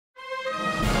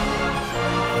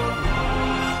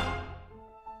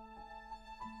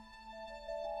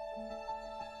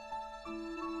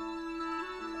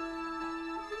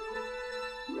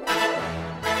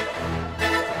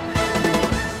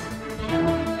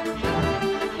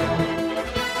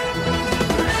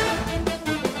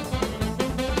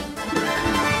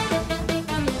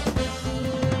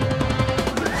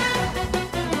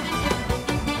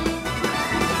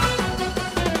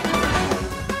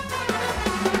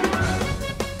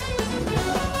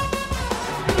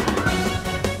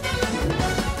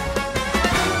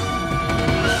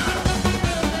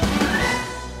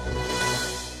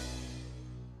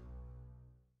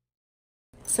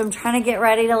So I'm trying to get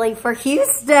ready to leave for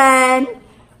Houston.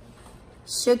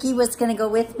 Shuggy was going to go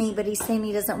with me, but he's saying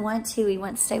he doesn't want to. He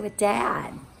wants to stay with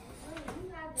Dad.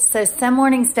 So some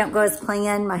mornings don't go as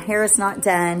planned. My hair is not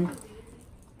done.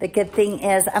 The good thing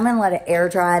is I'm going to let it air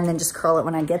dry and then just curl it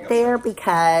when I get there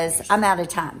because I'm out of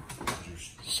time.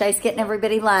 Shay's getting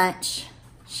everybody lunch.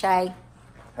 Shay,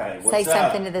 hey, say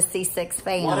something to the C6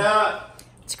 fan. What up?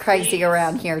 It's crazy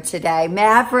around here today.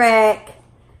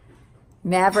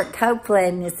 Maverick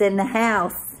Copeland is in the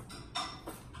house.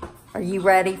 Are you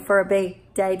ready for a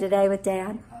big day today with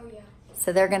Dad? Oh, yeah.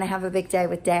 So they're going to have a big day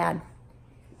with Dad.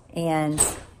 And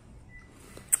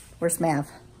where's Mav?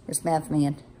 Where's Mav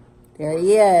man? There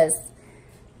he is.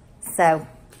 So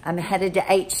I'm headed to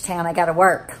H-Town. I got to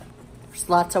work. There's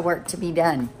lots of work to be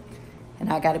done.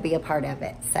 And I got to be a part of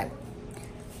it. So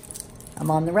I'm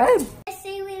on the road. I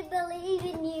say we believe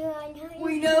in you. I know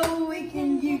We know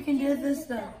you can do this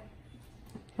stuff.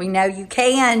 We know you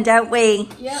can, don't we,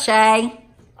 Yep. Shay?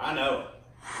 I know it.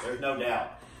 There's no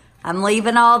doubt. I'm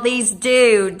leaving all these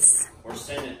dudes. We're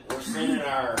sending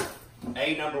our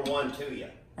A#1 to you.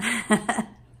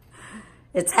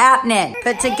 It's happening.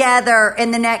 Put together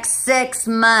in the next 6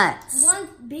 months. One's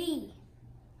B.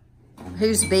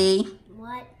 Who's B?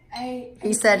 What? A.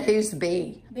 He said, who's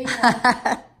B? B.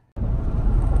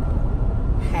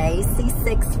 Hey,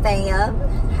 C6 fam.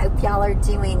 Hope y'all are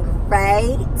doing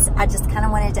great. I just kind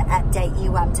of wanted to update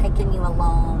you. I'm taking you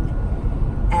along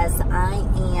as I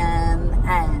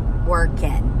am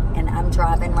working. And I'm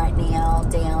driving right now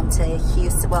down to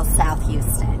Houston, well, South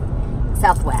Houston.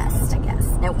 Southwest, I guess.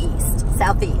 No, east.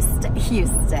 Southeast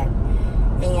Houston.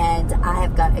 And I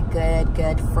have got a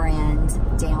good friend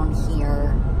down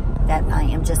here that I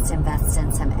am just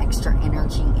investing some extra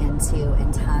energy into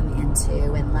and time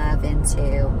into and love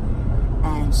into.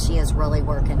 And she is really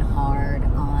working hard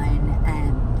on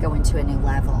going to a new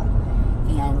level.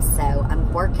 And so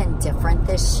I'm working different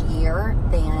this year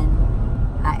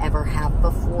than I ever have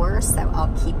before. So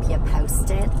I'll keep you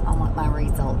posted on what my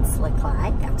results look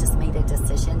like. I've just made a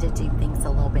decision to do things a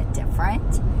little bit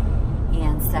different.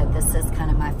 And so this is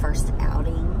kind of my first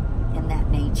outing in that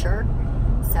nature.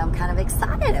 So I'm kind of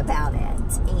excited about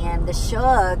it. And the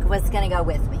Shug was going to go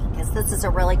with me because this is a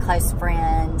really close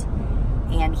friend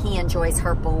and he enjoys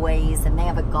her boys and they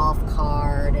have a golf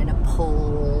cart and a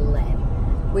pool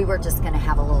and we were just going to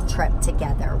have a little trip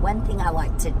together. One thing I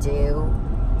like to do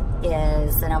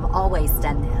is, and I've always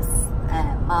done this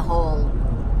my whole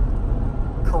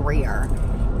career,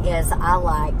 is I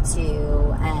like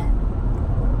to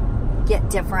get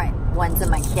different ones of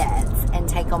my kids and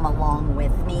take them along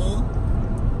with me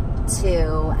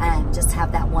to just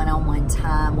have that one-on-one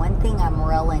time. One thing I'm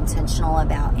real intentional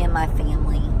about in my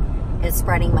family is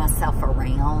spreading myself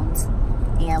around.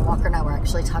 And Walker and I were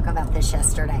actually talking about this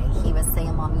yesterday. He was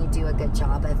saying, Mom, you do a good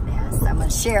job of this. I'm going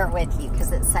to share it with you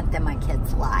because it's something my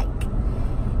kids like.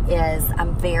 Is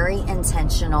I'm very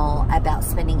intentional about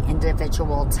spending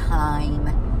individual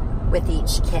time with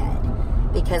each kid.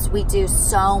 Because we do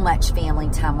so much family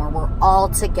time where we're all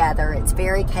together. It's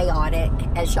very chaotic,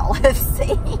 as y'all have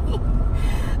seen.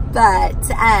 But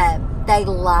they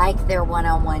like their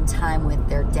one-on-one time with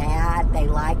their dad. They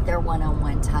like their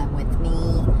one-on-one time with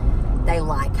me. They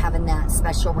like having that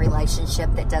special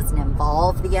relationship that doesn't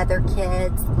involve the other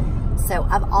kids. So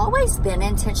I've always been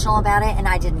intentional about it, and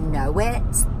I didn't know it.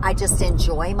 I just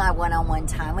enjoy my one-on-one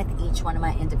time with each one of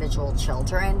my individual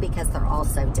children because they're all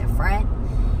so different.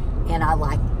 And I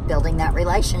like building that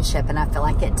relationship, and I feel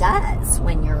like it does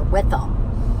when you're with them.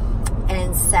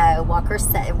 And so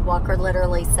Walker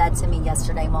literally said to me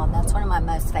yesterday, Mom, that's one of my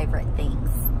most favorite things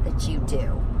that you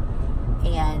do.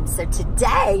 And so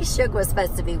today, Shug was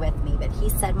supposed to be with me, but he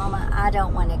said, Mama, I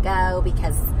don't want to go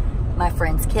because my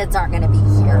friend's kids aren't going to be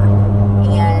here.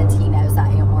 And he knows I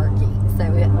am working.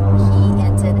 So he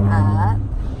ended up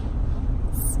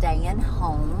staying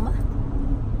home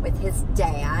with his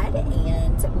dad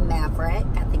and Maverick.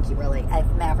 I think he really, if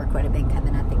Maverick would have been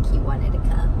coming, I think he wanted to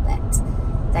come,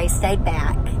 but they stayed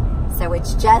back. So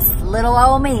it's just little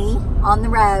old me on the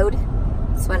road.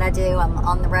 That's what I do. I'm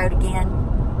on the road again.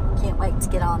 Can't wait to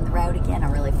get on the road again.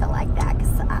 I really feel like that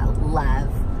because I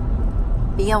love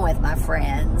being with my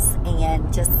friends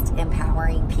and just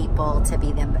empowering people to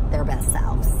be their best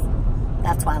selves.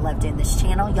 That's why I love doing this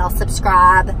channel. Y'all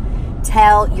subscribe.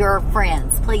 Tell your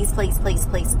friends. Please, please, please,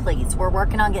 please, please. We're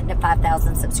working on getting to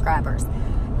 5,000 subscribers.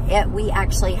 We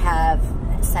actually have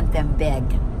something big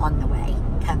on the way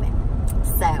coming.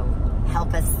 So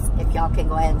help us. If y'all can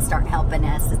go ahead and start helping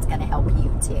us, it's going to help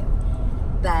you too.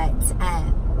 But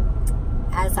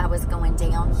as I was going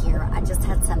down here, I just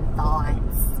had some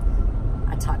thoughts.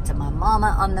 I talked to my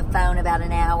mama on the phone about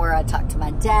an hour. I talked to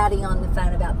my daddy on the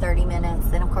phone about 30 minutes.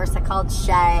 Then, of course, I called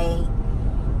Shay.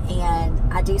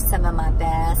 And I do some of my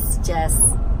best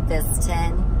just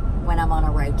visiting when I'm on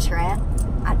a road trip.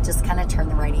 I just kind of turn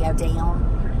the radio down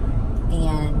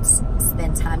and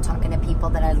spend time talking to people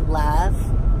that I love.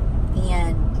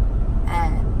 And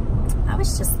I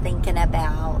was just thinking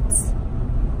about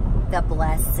the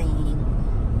blessing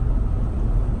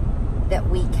that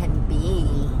we can be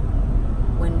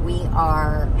when we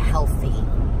are healthy.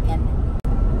 And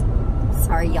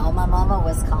sorry, y'all, my mama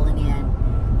was calling in.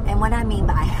 And what I mean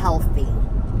by healthy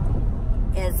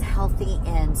is healthy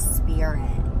in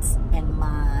spirit and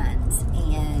mind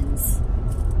and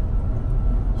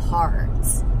heart,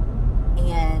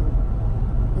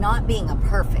 and not being a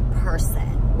perfect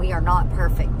person. We are not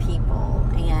perfect people,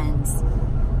 and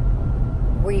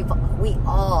we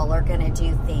all are going to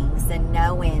do things, and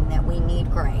knowing that we need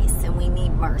grace and we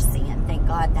need mercy, and thank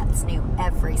God that's new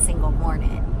every single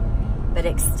morning, but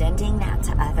extending that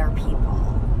to other people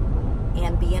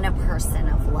and being a person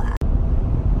of love.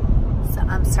 So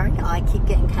I'm sorry, y'all, I keep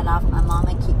getting cut off. My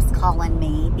mama keeps calling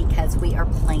me because we are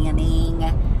planning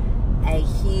a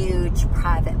huge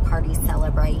private party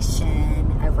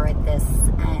celebration over at this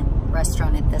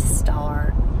restaurant at the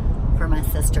Star for my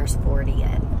sister's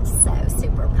 40th. So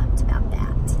super pumped about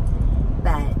that.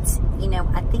 But, you know,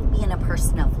 I think being a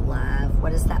person of love,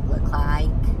 what does that look like?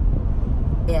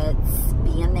 It's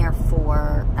being there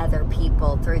for other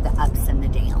people through the ups and the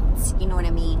downs. You know what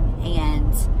I mean?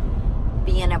 And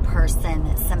being a person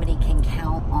that somebody can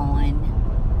count on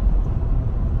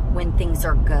when things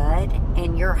are good,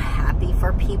 and you're happy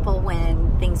for people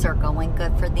when things are going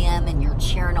good for them, and you're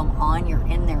cheering them on, you're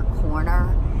in their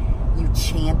corner, you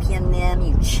champion them,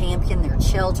 you champion their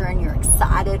children, you're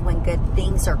excited when good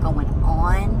things are going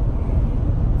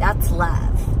on. That's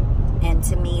love. And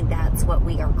to me, that's what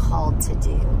we are called to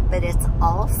do. But it's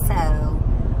also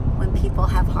when people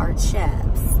have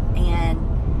hardships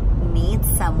and need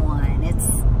someone, it's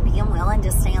being willing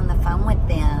to stay on the phone with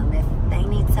them if they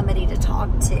need somebody to talk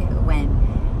to,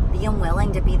 and being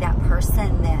willing to be that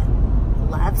person that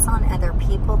loves on other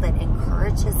people, that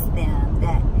encourages them,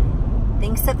 that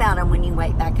thinks about them when you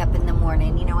wake back up in the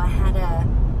morning. You know, I had a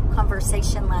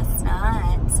conversation last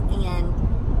night, and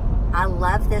I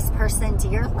love this person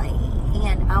dearly,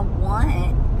 and I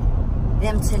want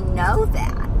them to know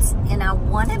that, and I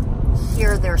want to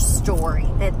hear their story.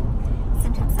 That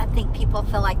sometimes I think people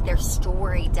feel like their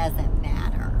story doesn't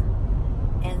matter,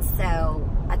 and so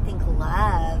I think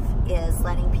love is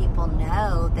letting people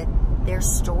know that their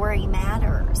story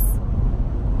matters.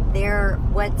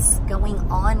 What's going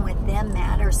on with them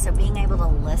matters. So being able to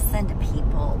listen to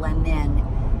people and then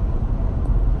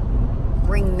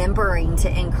remembering to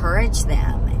encourage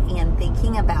them and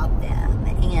thinking about them,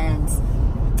 and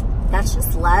that's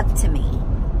just love to me.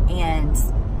 And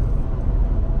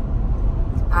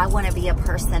I want to be a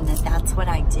person that's what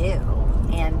I do,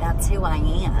 and that's who I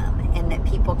am, and that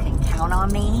people can count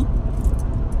on me,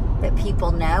 that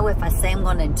people know if I say I'm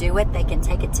going to do it, they can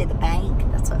take it to the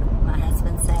bank. That's what my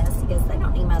husband says. He goes, they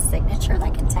don't need my signature, they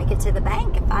can take it to the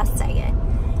bank if I say it.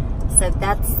 So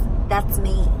that's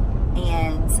me.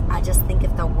 And I just think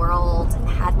if the world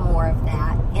had more of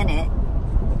that in it,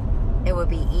 it would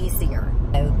be easier.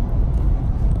 So,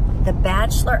 The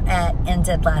Bachelorette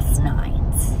ended last night,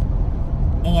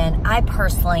 and I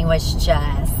personally was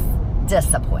just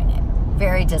disappointed,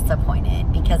 very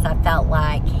disappointed, because I felt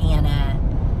like Hannah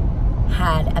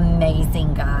had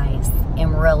amazing guys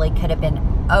and really could have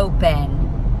been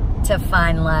open to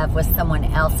find love with someone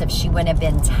else if she wouldn't have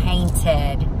been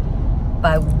tainted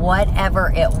by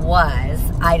whatever it was.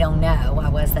 I don't know. I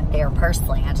wasn't there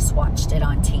personally. I just watched it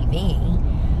on TV.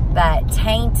 But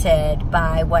tainted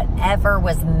by whatever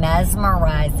was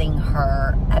mesmerizing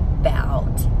her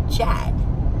about Jed.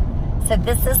 So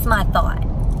this is my thought,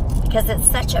 because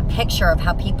it's such a picture of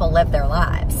how people live their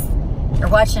lives. You're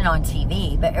watching on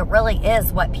TV, but it really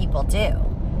is what people do.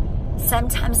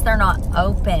 Sometimes they're not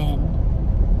open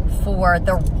for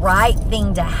the right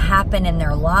thing to happen in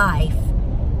their life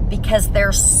because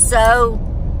they're so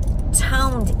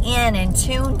toned in and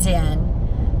tuned in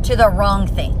to the wrong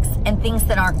things and things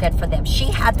that aren't good for them. She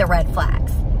had the red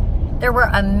flags. There were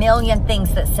a million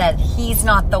things that said he's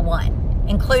not the one,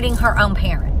 including her own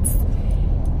parents.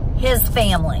 His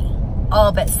family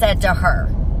all but said to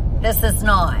her, this is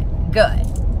not good.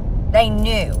 They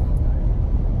knew.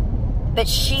 But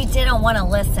she didn't want to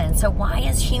listen. So why,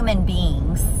 as human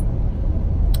beings,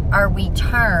 are we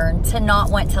turned to not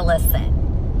want to listen?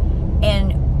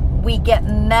 And we get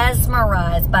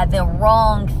mesmerized by the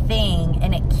wrong thing,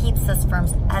 and it keeps us from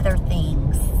other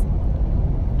things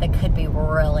that could be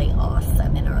really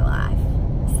awesome in our life.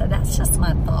 So that's just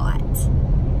my thought.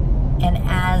 And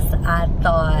as I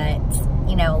thought,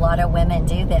 you know, a lot of women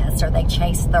do this, or they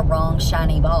chase the wrong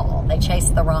shiny ball. They chase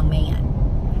the wrong man.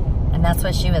 And that's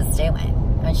what she was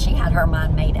doing. I mean, she had her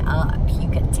mind made up. You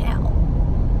could tell.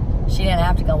 She didn't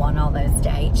have to go on all those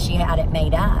dates. She had it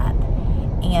made up.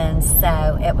 And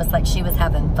so it was like she was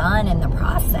having fun in the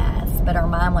process, but her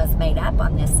mind was made up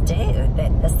on this dude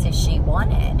that this is who she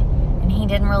wanted. And he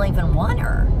didn't really even want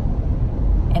her.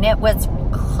 And it was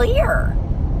clear,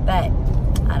 but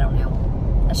I don't know.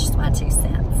 That's just my 2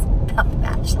 cents about The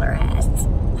Bachelorette.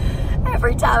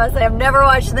 Every time I say, I'm never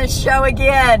watching this show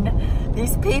again.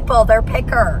 These people, their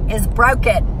picker is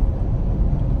broken.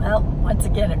 Well, once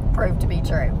again, it proved to be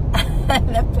true.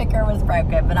 The picker was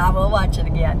broken, but I will watch it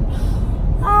again.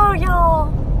 Oh,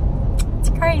 y'all, it's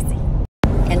crazy.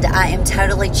 And I am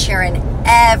totally cheering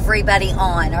everybody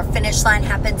on. Our finish line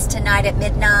happens tonight at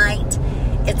midnight.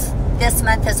 This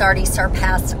month has already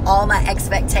surpassed all my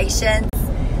expectations,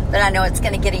 but I know it's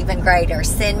going to get even greater.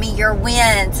 Send me your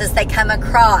wins as they come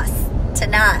across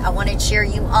tonight. I want to cheer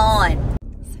you on.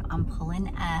 So I'm pulling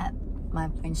up. My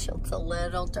windshield's a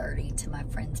little dirty to my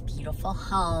friend's beautiful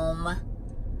home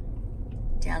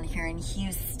down here in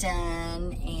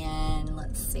Houston. And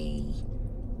let's see,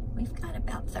 we've got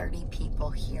about 30 people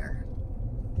here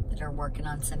that are working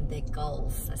on some big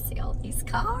goals. I see all these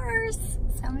cars,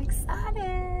 so I'm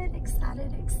excited,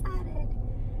 excited, excited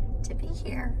to be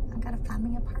here. I've got to find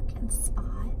me a parking spot.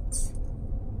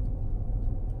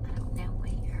 I don't know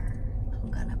where I'm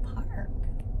gonna park,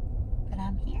 but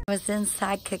I'm here. I was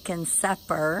inside cooking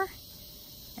supper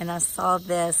and I saw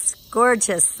this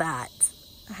gorgeous sight.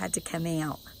 I had to come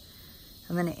out.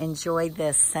 I'm gonna enjoy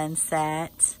this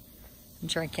sunset. I'm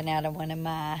drinking out of one of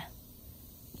my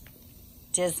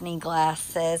Disney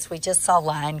glasses. We just saw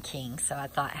Lion King, so I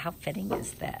thought, how fitting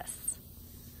is this?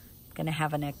 I'm gonna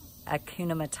have an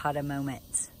Hakuna Matata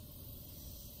moment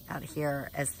out here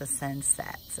as the sun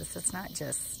sets. This is not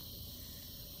just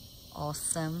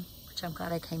awesome, which I'm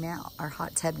glad I came out. Our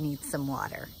hot tub needs some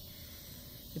water.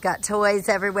 We've got toys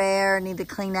everywhere, need to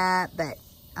clean up, but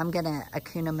I'm gonna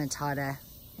Hakuna Matata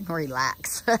and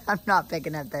relax. I'm not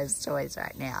picking up those toys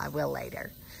right now. I will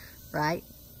later, right?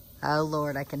 Oh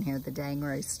Lord, I can hear the dang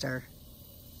rooster.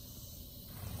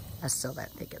 I still don't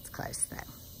think it's close though.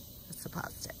 That's a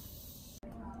positive.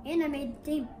 And I made the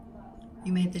team.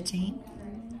 You made the team?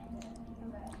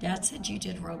 Dad said you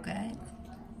did real good.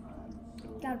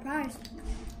 Got a prize.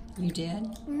 You did?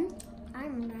 Mm-hmm.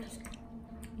 I'm mask.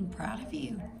 I'm proud of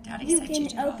you. Daddy You said you did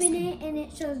can open awesome. it and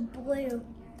it shows blue.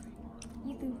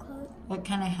 You can close. What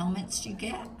kind of helmets do you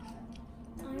get?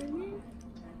 Iron Man.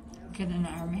 Get an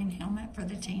Iron Man helmet for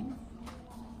the team?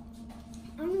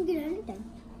 I'm gonna get anything.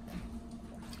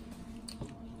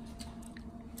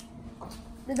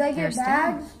 Did they get There's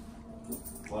bags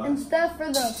What? and stuff for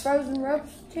the Frozen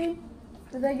Ropes team?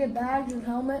 Did they get bags and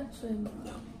helmets and...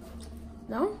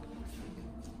 No?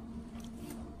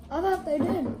 I thought they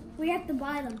did. We have to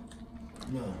buy them.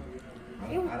 No.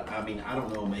 I mean, I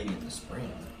don't know, maybe in the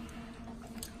spring.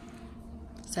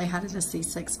 Say hi to the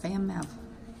C6 fan, Mev.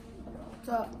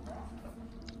 So,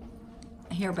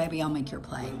 Here, baby, I'll make your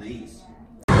plate. What are these?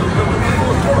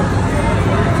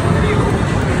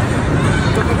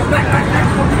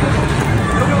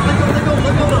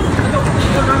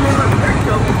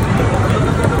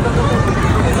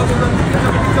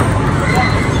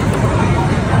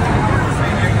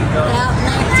 That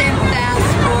left and fast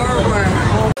forward.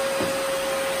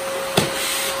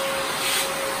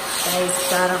 He's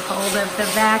got a hold of the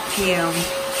vacuum.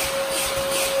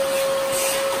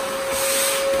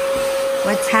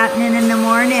 What's happening in the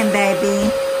morning,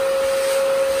 baby?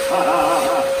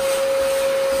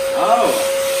 Oh,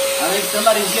 I think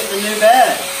somebody's getting a new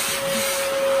bed.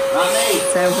 Not me.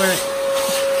 So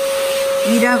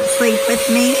you don't sleep with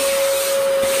me?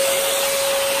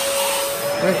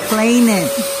 We're cleaning.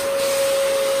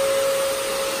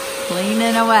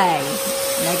 Cleaning away.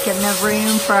 Making the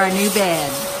room for our new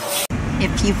bed.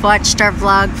 If you've watched our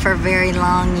vlog for very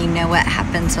long, you know what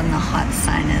happens when the hot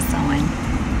sign is on.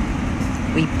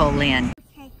 We pull in.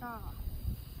 Take off.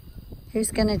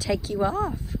 Who's gonna take you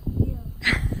off? You.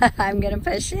 I'm gonna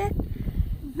push it?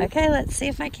 Okay, let's see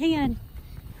if I can.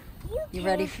 You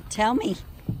ready? Tell me.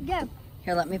 Go.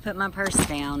 Here, let me put my purse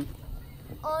down.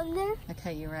 On there?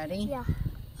 Okay, you ready? Yeah.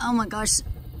 Oh my gosh,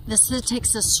 this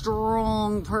takes a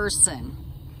strong person.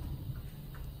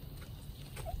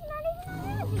 It's not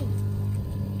even heavy.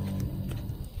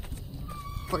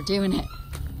 We're doing it.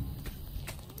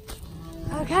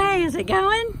 Okay, is it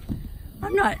going?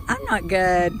 I'm not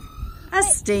good. I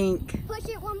stink. Push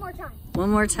it one more time. One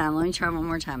more time. Let me try one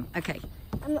more time. Okay.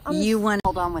 You want to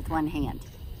hold on with one hand.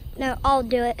 No, I'll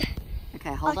do it.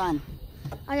 Okay, hold on.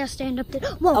 I gotta stand up there.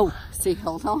 Whoa. Oh, see,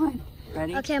 hold on.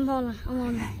 Ready? Okay, I'm holding. I'm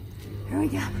holding. Okay, here we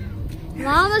go.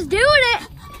 Mama's doing it.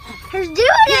 Her's doing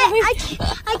it.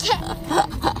 I can't.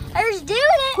 Her's doing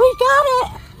it. We got it.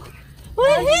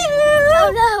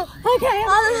 Oh no. Okay,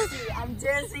 I'm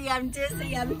dizzy. I'm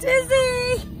dizzy. I'm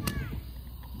dizzy.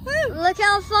 Look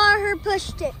how far her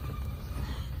pushed it.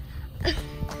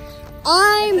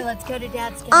 Okay, let's go to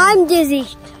Dad's game. I'm dizzy.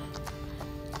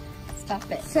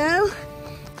 Stop it. So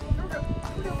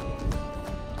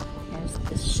Here's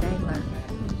the Shaler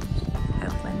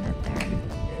Copeland up there.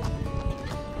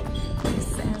 He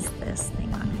says this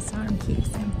thing on his arm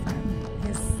keeps him from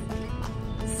his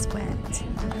sweat.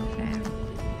 I don't know.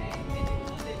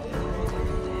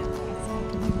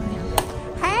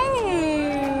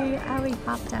 Hey! Oh, he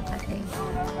popped up, I think.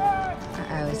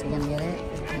 Uh-oh, is he gonna get it?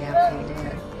 Yep, he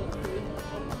did.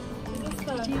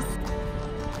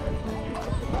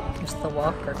 There's the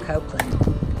Walker Copeland.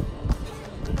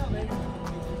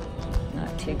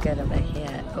 Not too good of a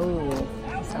hit. Oh,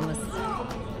 it's almost.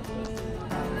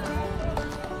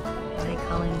 Do they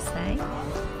call him safe?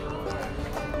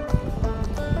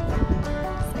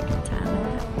 Second time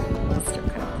up. Mr.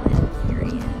 Copeland. Here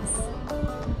he is.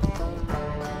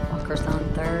 Walker's on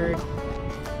third.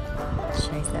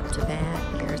 Shay's up to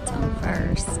bat. Garrett's on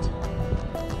first.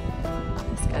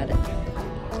 He's got it.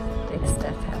 Big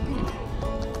stuff happening.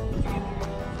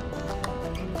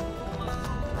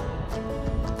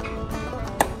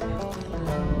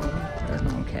 They're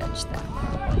gonna catch that.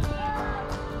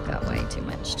 Got way too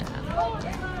much time.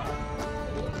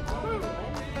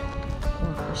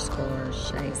 Walker scores.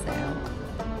 Shay's out.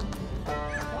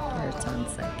 Garrett's on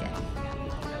second.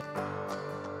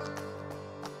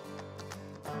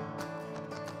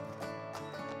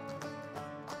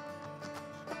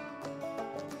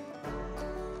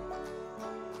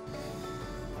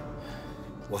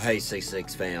 Well, hey,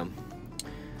 C6 fam.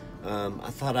 I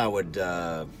thought I would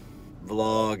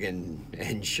vlog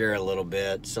and share a little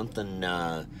bit. Something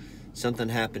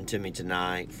happened to me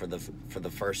tonight for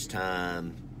the first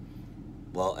time,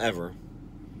 well, ever,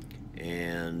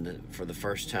 and for the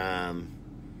first time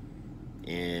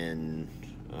in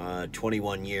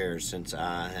 21 years since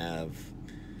I have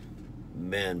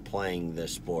been playing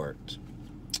this sport.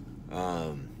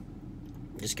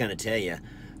 Just kind of tell you,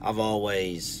 I've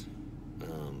always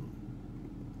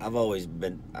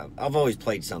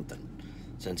played something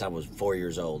since I was 4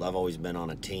 years old. I've always been on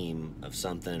a team of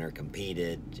something or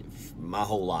competed my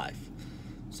whole life.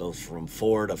 So from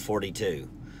 4 to 42.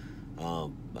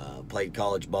 Played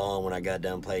college ball, and when I got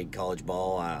done playing college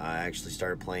ball, I actually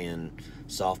started playing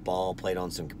softball, played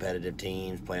on some competitive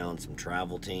teams, played on some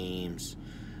travel teams.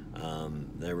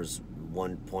 There was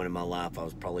one point in my life I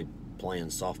was probably playing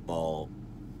softball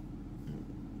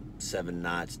 7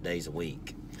 days a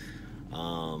week.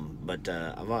 But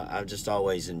I've just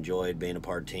always enjoyed being a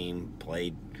part of the team.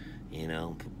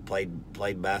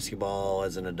 Played basketball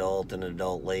as an adult in an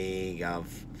adult league.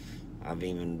 I've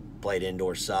even played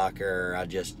indoor soccer.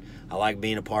 I like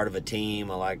being a part of a team.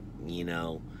 I like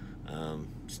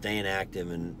staying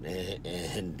active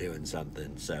and doing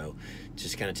something. So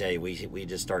just kind of tell you, we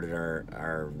just started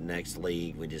our next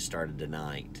league. We just started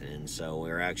tonight, and so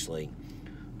we're actually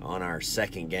on our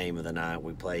second game of the night.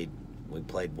 We played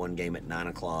one game at 9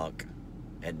 o'clock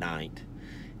at night,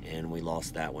 and we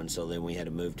lost that one. So then we had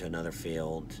to move to another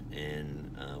field,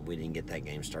 and we didn't get that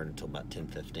game started until about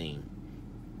 10:15.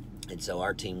 And so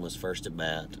our team was first at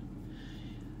bat.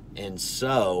 And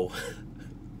so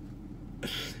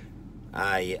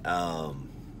I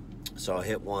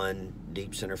hit one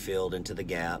deep center field into the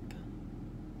gap,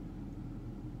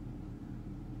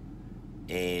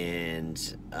 and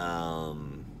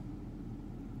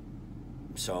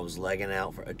so I was legging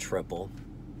out for a triple,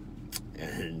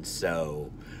 and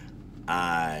so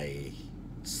I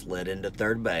slid into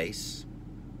third base,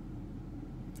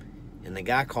 and the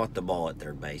guy caught the ball at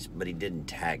third base, but he didn't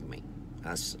tag me.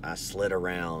 I slid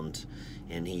around,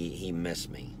 and he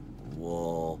missed me.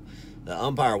 Well, the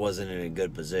umpire wasn't in a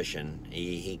good position.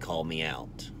 He called me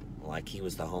out, like he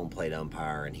was the home plate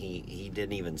umpire, and he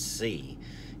didn't even see.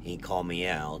 He called me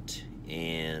out,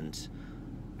 and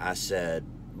I said,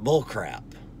 "Bull crap."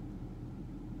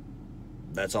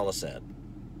 That's all I said.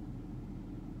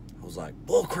 I was like,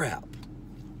 "Bull crap."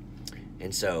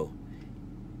 And so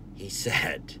he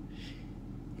said,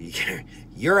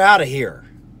 "You're out of here."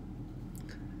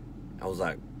 I was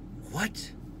like,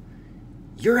 "What?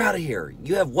 You're out of here.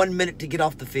 You have 1 minute to get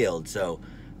off the field." So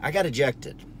I got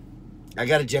ejected. I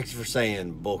got ejected for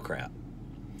saying bull crap.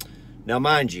 Now,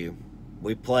 mind you,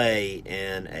 we play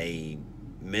in a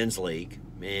men's league,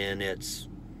 and it's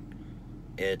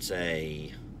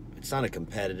not a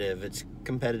competitive, it's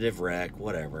competitive rec,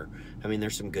 whatever. I mean,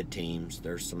 there's some good teams,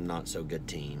 there's some not so good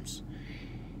teams.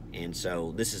 And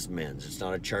so this is men's. It's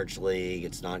not a church league,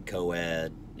 it's not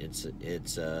co-ed, it's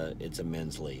a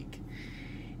men's league.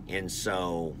 And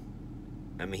so,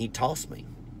 I mean, he tossed me,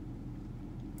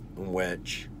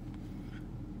 which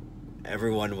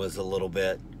everyone was a little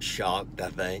bit shocked, I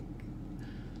think.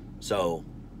 So,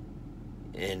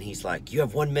 and he's like, you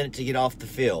have 1 minute to get off the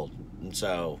field. And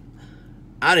so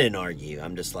I didn't argue.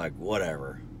 I'm just like,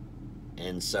 whatever.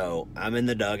 And so I'm in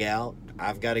the dugout.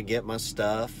 I've got to get my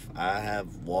stuff. I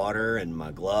have water and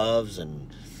my gloves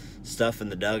and stuff in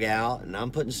the dugout, and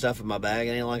I'm putting stuff in my bag.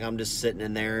 It ain't like I'm just sitting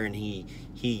in there, and he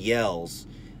yells,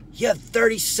 you have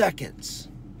 30 seconds.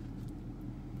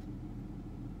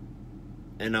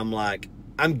 And I'm like,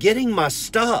 I'm getting my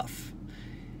stuff.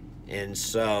 And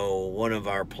so one of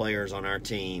our players on our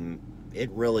team, it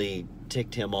really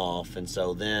ticked him off, and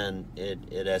so then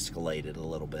it escalated a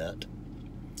little bit.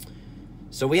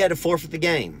 So we had to forfeit the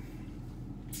game.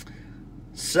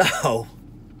 So,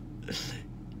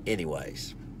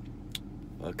 anyways,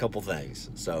 a couple things.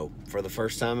 So, for the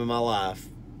first time in my life,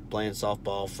 playing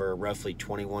softball for roughly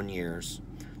 21 years,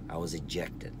 I was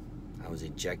ejected. I was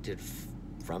ejected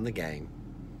from the game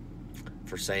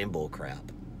for saying bull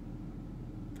crap.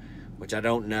 Which I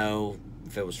don't know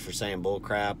if it was for saying bull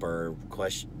crap or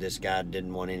this guy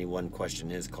didn't want anyone to question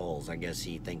his calls. I guess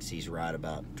he thinks he's right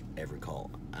about every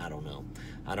call. I don't know.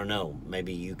 I don't know.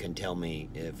 Maybe you can tell me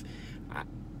if...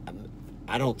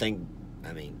 I don't think...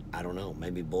 I mean, I don't know.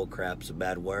 Maybe bull crap's a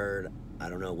bad word. I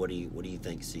don't know. What do you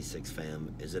think, C6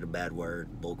 fam? Is it a bad word?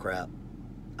 Bull crap?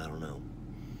 I don't know.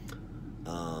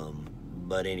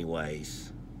 But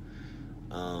anyways,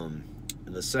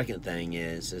 the second thing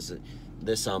is that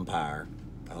this umpire,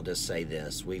 I'll just say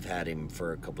this, we've had him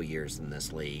for a couple years in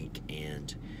this league,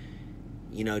 and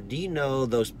you know, do you know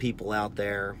those people out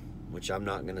there, which I'm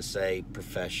not going to say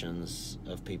professions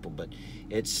of people, but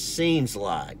it seems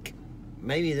like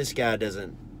maybe this guy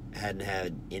hadn't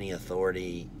had any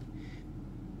authority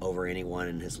over anyone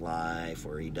in his life,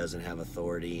 or he doesn't have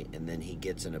authority, and then he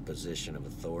gets in a position of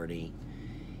authority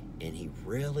and he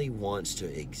really wants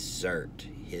to exert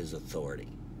his authority.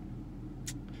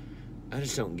 I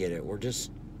just don't get it. We're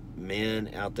just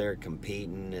men out there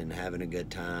competing and having a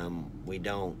good time. We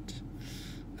don't.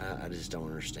 I just don't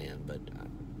understand. But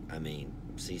I mean,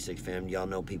 C6 fam, y'all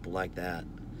know people like that.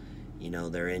 You know,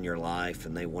 they're in your life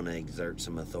and they want to exert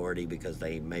some authority because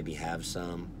they maybe have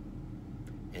some,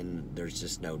 and there's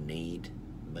just no need.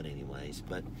 But anyways,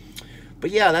 but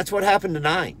yeah, that's what happened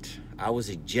tonight. I was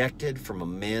ejected from a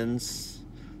men's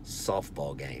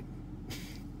softball game.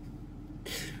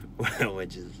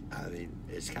 Which is, I mean,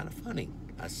 it's kind of funny.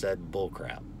 I said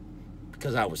bullcrap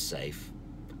because I was safe.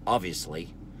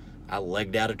 Obviously, I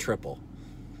legged out a triple.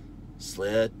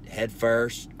 Slid head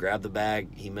first, grabbed the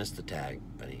bag. He missed the tag.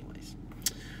 But anyways.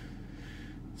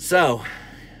 So,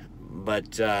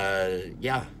 but,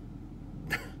 yeah.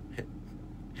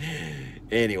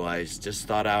 Anyways, just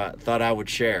thought I would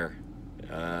share.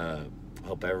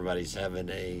 Hope everybody's having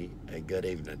a good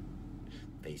evening.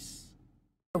 Peace.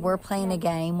 We're playing a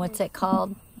game. What's it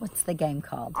called? What's the game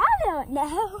called? I don't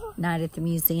know. Night at the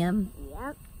Museum.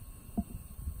 Yep.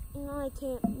 No, I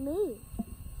can't move.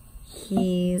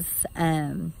 He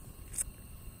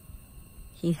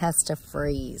has to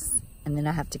freeze, and then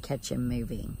I have to catch him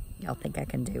moving. Y'all think I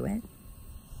can do it?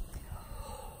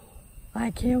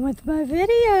 I can with my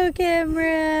video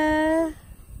camera.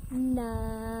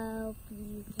 No.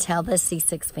 Tell the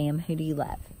C6 fam, who do you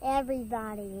love?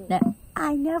 Everybody. No,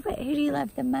 I know, but who do you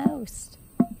love the most?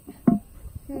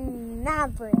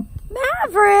 Maverick.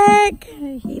 Maverick!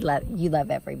 You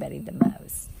love everybody the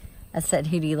most. I said,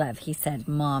 who do you love? He said,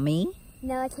 Mommy.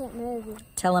 No, I can't move.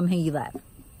 Tell him who you love.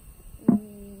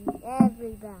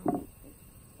 Everybody.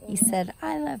 He said,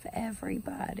 I love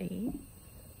everybody.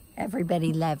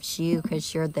 Everybody loves you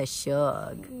because you're the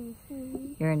shug.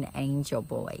 You're an angel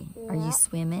boy. Are you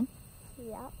swimming?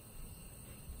 Yep.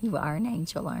 You are an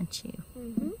angel, aren't you?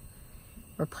 Mm-hmm.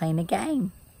 We're playing a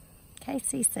game. Okay,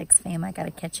 C6 fam, I got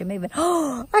to catch you moving.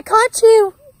 Oh, I caught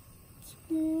you.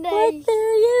 Nice. Look,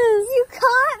 there he is. You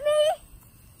caught me?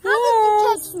 How did you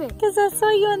catch me? Because I saw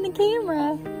you on the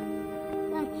camera.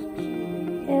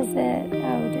 Is it?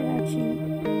 Oh, did I cheat?